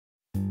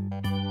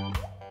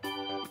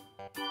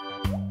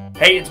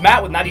Hey, it's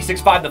Matt with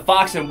 96.5 The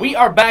Fox, and we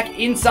are back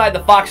inside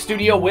the Fox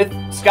studio with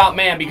Scott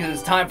Mann because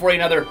it's time for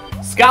another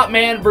Scott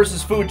Mann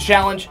versus Food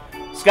Challenge.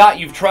 Scott,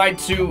 you've tried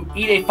to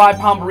eat a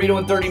 5-pound burrito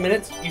in 30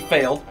 minutes. You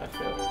failed. I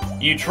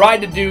failed. You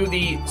tried to do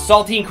the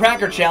saltine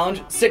cracker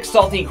challenge, 6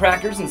 saltine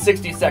crackers in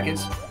 60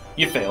 seconds.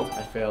 You failed.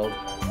 I failed.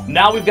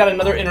 Now we've got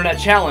another internet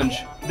challenge.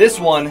 This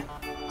one,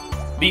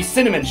 the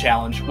cinnamon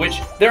challenge,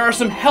 which there are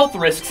some health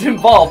risks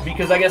involved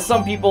because I guess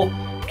some people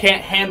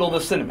can't handle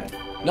the cinnamon.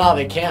 No,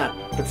 they can't,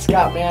 but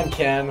Scott Mann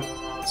can.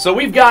 So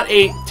we've got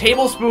a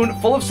tablespoon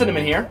full of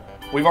cinnamon here.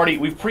 We've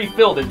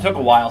pre-filled it. It took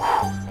a while.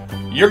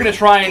 You're gonna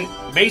try and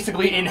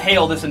basically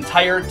inhale this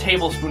entire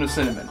tablespoon of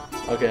cinnamon.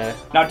 Okay.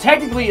 Now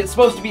technically it's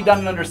supposed to be done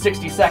in under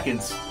 60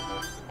 seconds.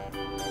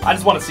 I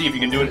just want to see if you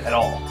can do it at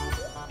all.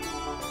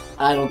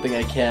 I don't think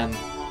I can,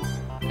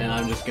 and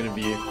I'm just gonna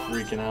be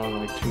freaking out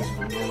in like 2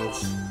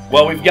 minutes.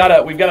 Well, we've got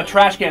a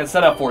trash can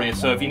set up for you,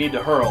 so if you need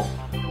to hurl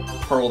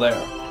there.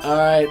 All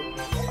right.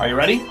 Are you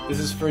ready? This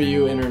is for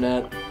you,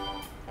 internet.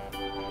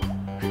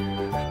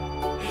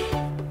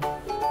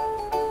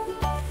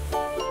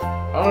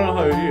 I don't know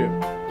how to eat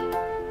it.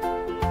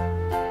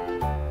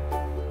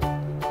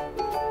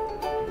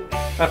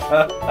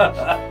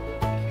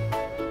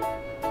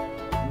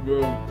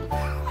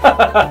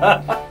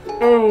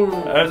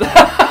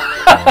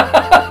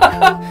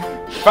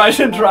 Probably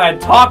shouldn't try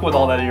and talk with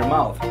all that in your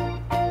mouth.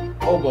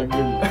 Oh my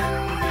goodness.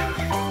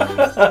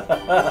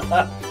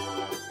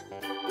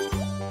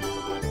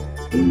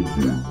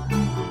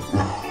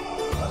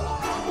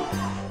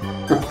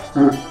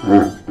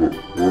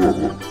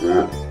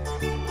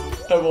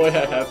 I've only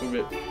had half of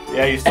it.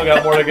 Yeah, you still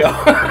got more to go.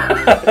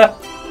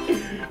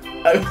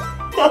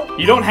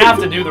 You don't have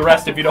to do the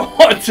rest if you don't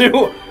want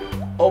to.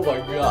 Oh my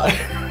god.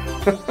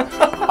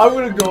 I'm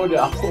gonna go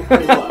now.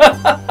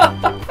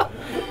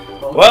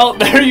 Well,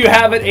 there you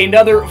have it.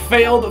 Another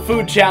failed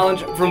food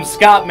challenge from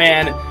Scott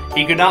Mann.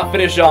 He could not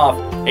finish off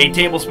a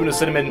tablespoon of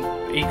cinnamon.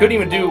 He couldn't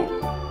even do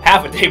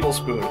half a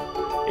tablespoon.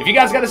 If you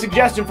guys got a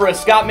suggestion for a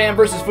Scott Mann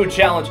versus Food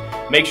Challenge,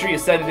 make sure you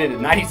send it in at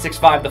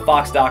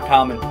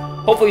 965thefox.com, and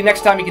hopefully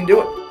next time you can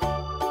do it.